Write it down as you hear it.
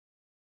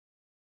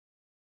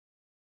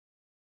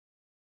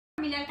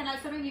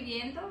canal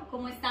Sobreviviendo.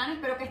 ¿Cómo están?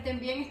 Espero que estén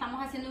bien.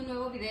 Estamos haciendo un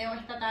nuevo video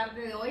esta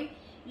tarde de hoy.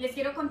 Les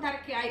quiero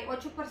contar que hay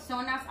 8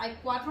 personas, hay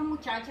 4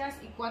 muchachas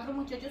y 4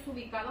 muchachos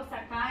ubicados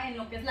acá en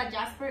lo que es la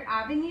Jasper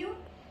Avenue,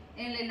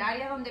 en el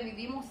área donde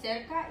vivimos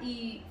cerca,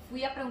 y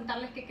fui a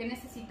preguntarles que qué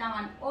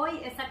necesitaban. Hoy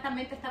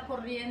exactamente está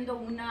corriendo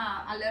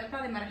una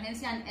alerta de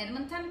emergencia en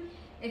Edmonton.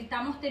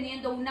 Estamos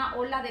teniendo una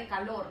ola de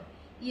calor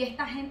y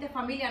esta gente,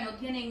 familia, no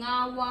tienen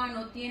agua,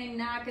 no tienen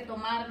nada que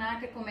tomar, nada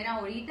que comer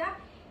ahorita.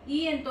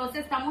 Y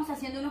entonces estamos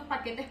haciendo unos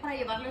paquetes para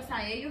llevarles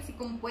a ellos, y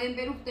como pueden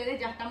ver ustedes,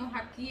 ya estamos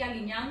aquí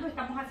alineando,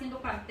 estamos haciendo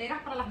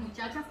carteras para las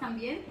muchachas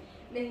también.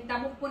 Les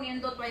estamos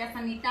poniendo toallas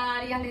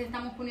sanitarias, les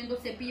estamos poniendo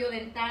cepillo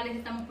dental, les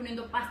estamos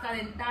poniendo pasta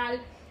dental,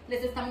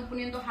 les estamos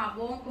poniendo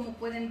jabón, como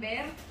pueden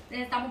ver,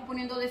 les estamos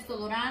poniendo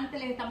desodorante,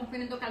 les estamos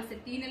poniendo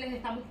calcetines, les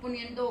estamos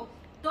poniendo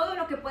todo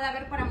lo que pueda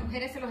haber para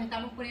mujeres, se los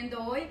estamos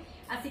poniendo hoy.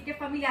 Así que,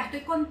 familia,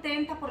 estoy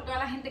contenta por toda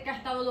la gente que ha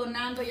estado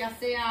donando, ya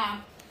sea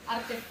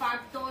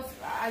artefactos.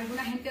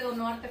 Alguna gente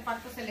donó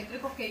artefactos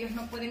eléctricos que ellos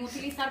no pueden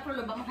utilizar, pero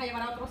los vamos a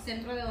llevar a otro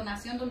centro de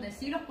donación donde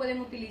sí los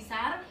pueden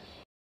utilizar.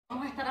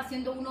 Vamos a estar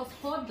haciendo unos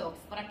hot dogs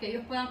para que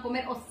ellos puedan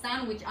comer, o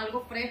sándwich,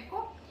 algo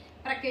fresco,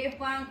 para que ellos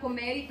puedan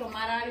comer y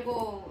tomar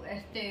algo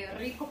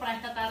rico para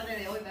esta tarde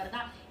de hoy,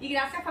 ¿verdad? Y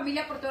gracias,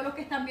 familia, por todos los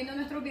que están viendo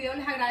nuestros videos.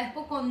 Les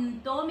agradezco con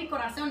todo mi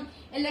corazón.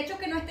 El hecho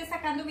que no esté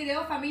sacando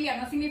videos, familia,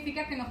 no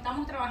significa que no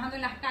estamos trabajando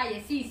en las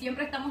calles. Sí,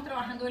 siempre estamos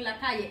trabajando en la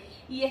calle,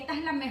 y esta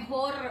es la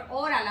mejor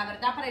hora, la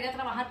verdad, para ir a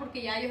trabajar,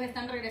 porque ya ellos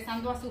están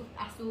regresando a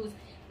sus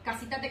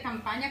casitas de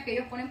campaña que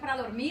ellos ponen para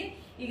dormir.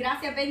 Y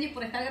gracias, Benji,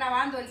 por estar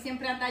grabando. Él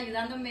siempre anda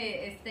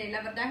ayudándome.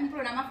 La verdad es un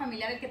programa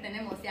familiar el que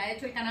tenemos. Se ha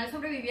hecho el canal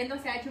Sobreviviendo,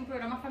 se ha hecho un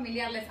programa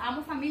familiar. Les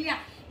amo, familia.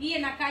 Y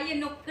en la calle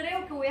no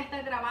creo que voy a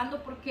estar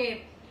grabando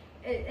porque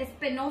es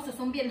penoso.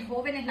 Son bien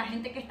jóvenes la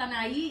gente que están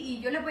ahí,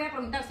 y yo les voy a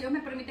preguntar si ellos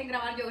me permiten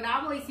grabar, yo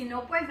grabo, y si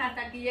no, pues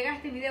hasta aquí llega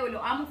este video. Y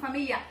lo amo,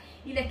 familia.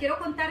 Y les quiero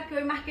contar que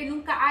hoy más que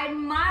nunca hay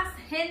más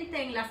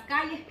gente en las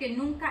calles que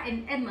nunca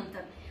en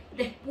Edmonton.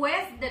 Después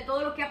de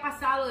todo lo que ha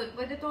pasado,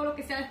 después de todo lo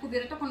que se ha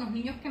descubierto con los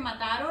niños que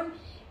mataron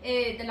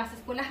de las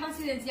escuelas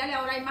residenciales,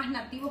 ahora hay más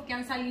nativos que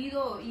han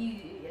salido,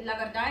 y la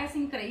verdad es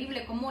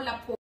increíble cómo la...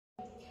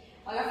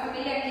 Hola,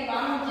 familia, aquí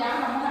vamos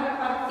ya, vamos a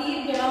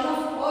repartir. Llevamos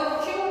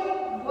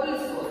 8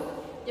 bolsos,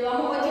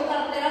 llevamos 8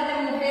 carteras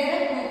de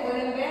mujeres, como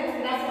pueden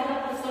ver, gracias a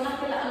las personas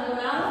que las han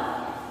donado.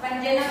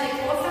 Van llenas de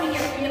cosas, y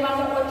aquí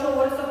llevamos 8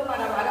 bolsos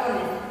para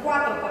varones,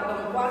 4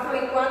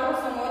 y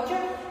 4 son 8.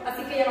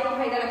 Así que ya vamos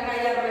a ir a la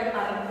calle a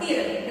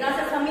repartir.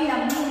 Gracias,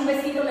 familia. Un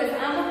besito, les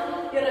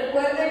amo. Y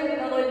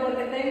recuerden, no doy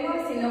porque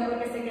tengo, sino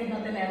porque sé que es no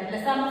tener.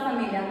 Les amo,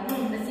 familia.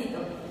 Un besito.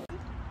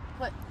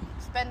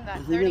 Spend that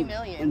 30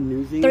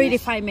 million.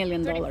 $35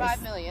 million.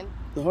 $35 million.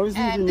 The hardest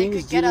thing And for they me could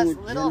is get dealing us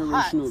with little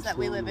huts generational that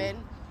we live trauma.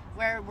 in,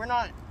 where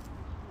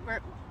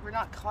we're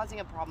not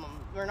causing a problem.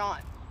 We're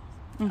not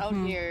out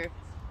here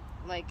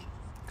like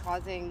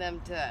causing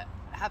them to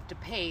have to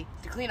pay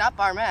to clean up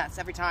our mess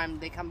every time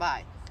they come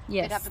by.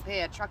 Yes. They'd have to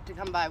pay a truck to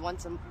come by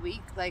once a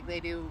week, like they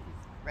do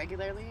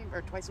regularly,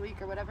 or twice a week,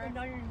 or whatever.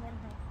 No, you're one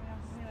truck.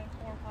 We have like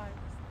 4 or 5.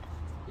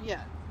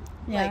 Yeah.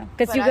 Yeah, Like,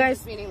 'cause but you I'm guys-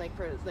 just meaning like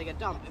for like a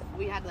dump. If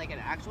we had like an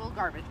actual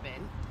garbage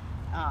bin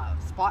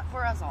spot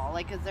for us all,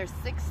 like, 'cause there's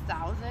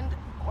 6,000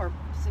 or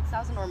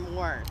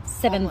more.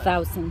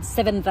 7,000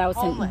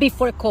 Homeless.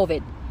 before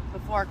COVID.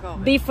 Before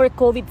COVID. Before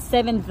COVID,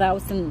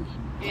 7,000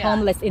 Yeah.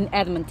 homeless in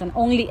Edmonton,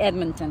 only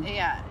Edmonton.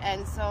 Yeah,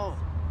 and so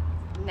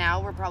now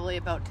we're probably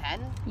about 10.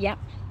 Yeah,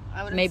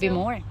 I would maybe assume.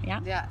 more. Yeah.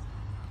 Yeah,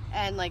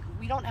 and like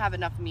we don't have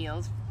enough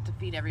meals to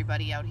feed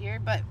everybody out here,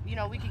 but you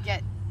know we could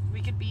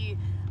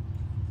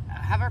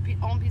have our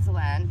own piece of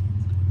land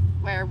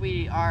where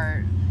we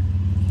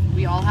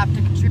all have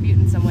to contribute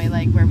in some way,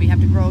 like where we have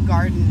to grow a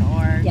garden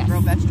or Yes. grow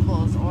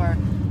vegetables, or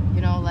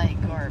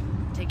or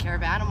take care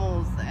of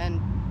animals and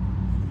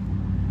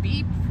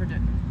be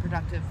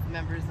productive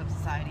members of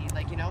society.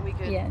 Like we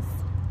could. Yes.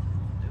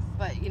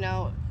 But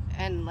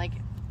and like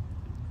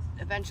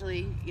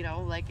eventually,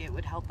 like it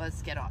would help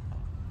us get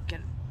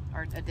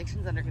our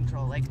addictions under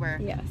control. Like where,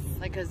 Yes.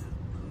 like because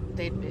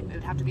it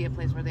would have to be a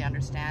place where they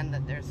understand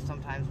that there's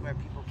sometimes where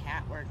people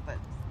can't work, but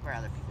where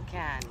other people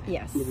can.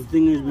 Yes. But the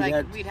thing is,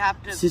 We'd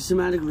have to.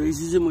 systematic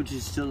racism, which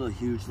is still a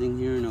huge thing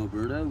here in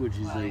Alberta, which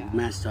is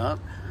messed up.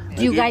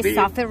 Do you Like, guys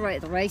suffer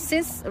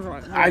racist?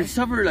 I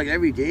suffer like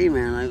every day,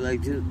 man.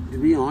 Like to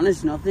be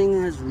honest,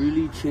 nothing has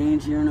really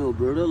changed here in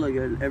Alberta. Like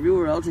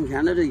everywhere else in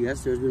Canada,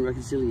 yes, there's been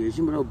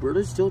reconciliation, but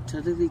Alberta's still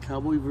technically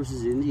cowboy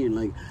versus Indian.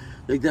 Like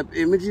the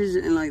images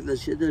and like the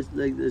shit that's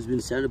that's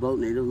been said about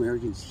Native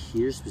Americans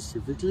here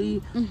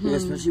specifically, and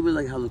especially with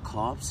like how the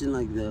cops and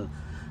like the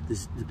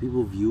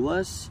people view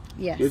us.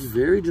 Yes. It's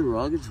very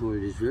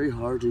derogatory. It's very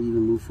hard to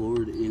even move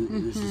forward in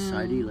a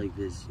society like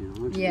this.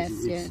 Yes,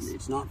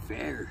 It's not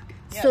fair.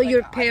 Yeah, So like,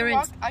 your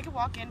parents... I could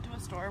walk into a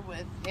store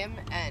with him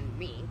and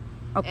me.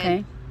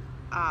 Okay.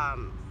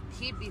 And,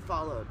 he'd be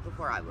followed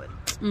before I would.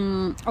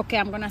 Okay,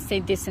 I'm gonna say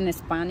this in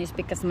Spanish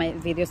because my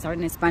videos are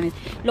in Spanish.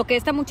 Lo que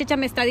esta muchacha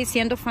me está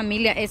diciendo,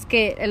 familia, es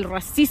que el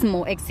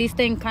racismo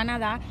existe en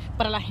Canadá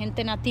para la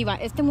gente nativa.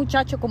 Este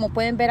muchacho, como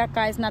pueden ver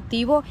acá, es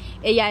nativo.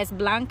 Ella es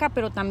blanca,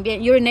 pero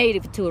también... You're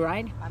native too,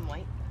 right? I'm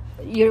white.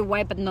 You're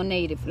white, but not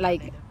native.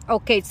 Like,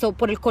 okay, so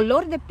por el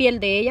color de piel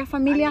de ella,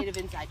 familia... I'm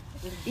native inside.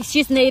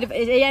 She's native,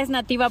 ella es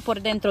nativa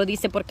por dentro,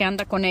 dice, porque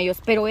anda con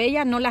ellos, pero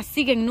ella no la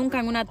siguen nunca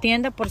en una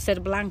tienda por ser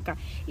blanca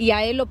y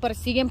a él lo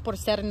persiguen por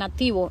ser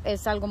nativo.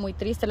 Es algo muy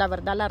triste, la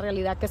verdad, la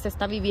realidad que se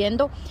está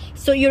viviendo.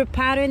 So your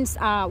parents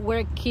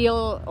were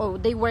killed, or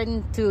they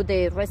went to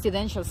the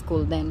residential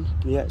school then?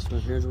 Yes,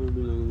 my parents would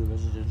be in the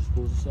residential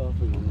schools and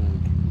stuff, and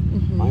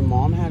like, my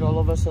mom had all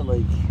of us at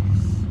like,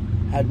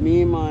 had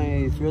me and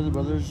my 3 other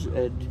brothers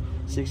at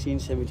 16,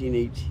 17,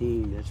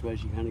 18. That's why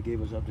she kind of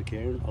gave us up to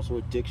Karen. Also,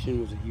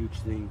 addiction was a huge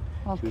thing.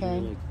 She was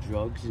into, like,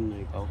 drugs and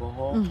like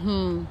alcohol.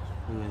 And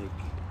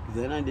like,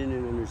 then I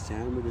didn't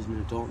understand, but as an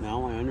adult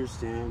now, I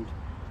understand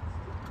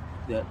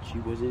that she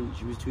was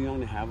too young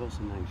to have us,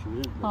 and like she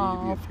wasn't ready to be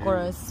a parent. Of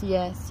course,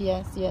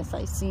 yes,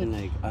 I see. And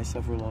like, I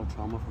suffer a lot of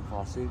trauma from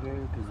foster care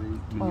because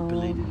they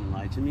manipulated and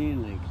lied to me,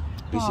 and like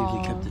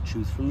basically kept the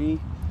truth from me.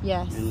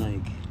 Yes. And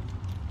like,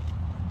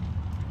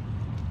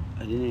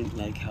 I didn't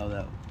like how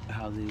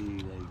they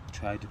like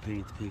tried to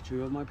paint the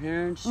picture of my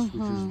parents, which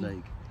was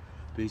like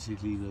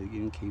basically like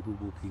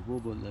incapable people.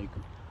 But like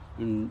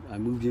when I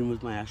moved in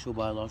with my actual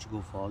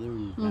biological father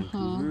in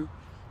Vancouver.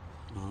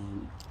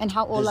 And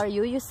how old are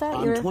you? You said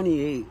I'm you're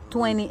 28.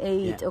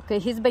 28. Yeah. Okay,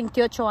 he's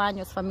 28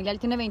 años. Familia, él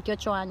tiene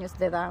 28 años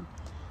de edad.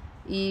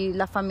 Y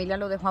la familia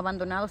lo dejó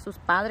abandonado. Sus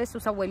padres,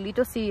 sus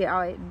abuelitos y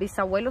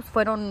bisabuelos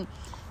fueron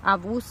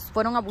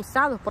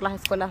abusados por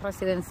las escuelas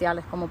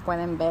residenciales, como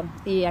pueden ver.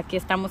 Y aquí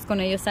estamos con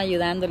ellos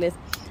ayudándoles.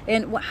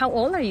 And how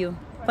old are you?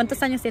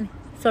 ¿Cuántos años tiene?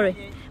 Sorry.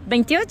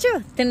 28?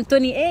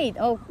 28.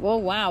 Oh,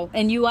 wow.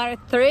 And you are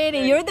 30.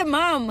 You're the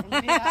mom.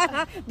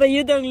 Yeah. But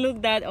you don't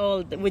look that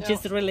old, which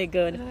is really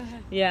good.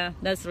 Yeah,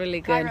 that's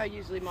really good. Kyra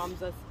usually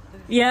moms us.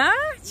 Yeah,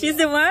 she's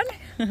the one.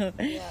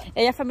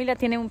 Ella, familia,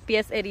 tiene un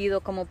pie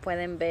herido, como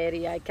pueden ver,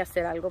 y hay que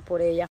hacer algo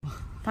por ella.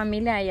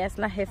 Familia, ella es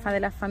la jefa de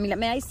la familia.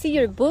 May I see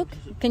your book?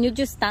 Can you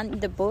just stand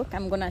the book?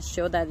 I'm gonna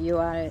show that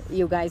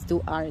you guys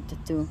do art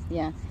too.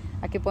 Yeah.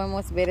 Aquí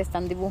podemos ver,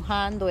 están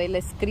dibujando, él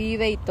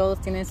escribe y todos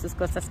tienen sus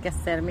cosas que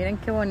hacer. Miren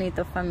qué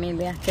bonito,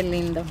 familia, qué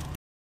lindo.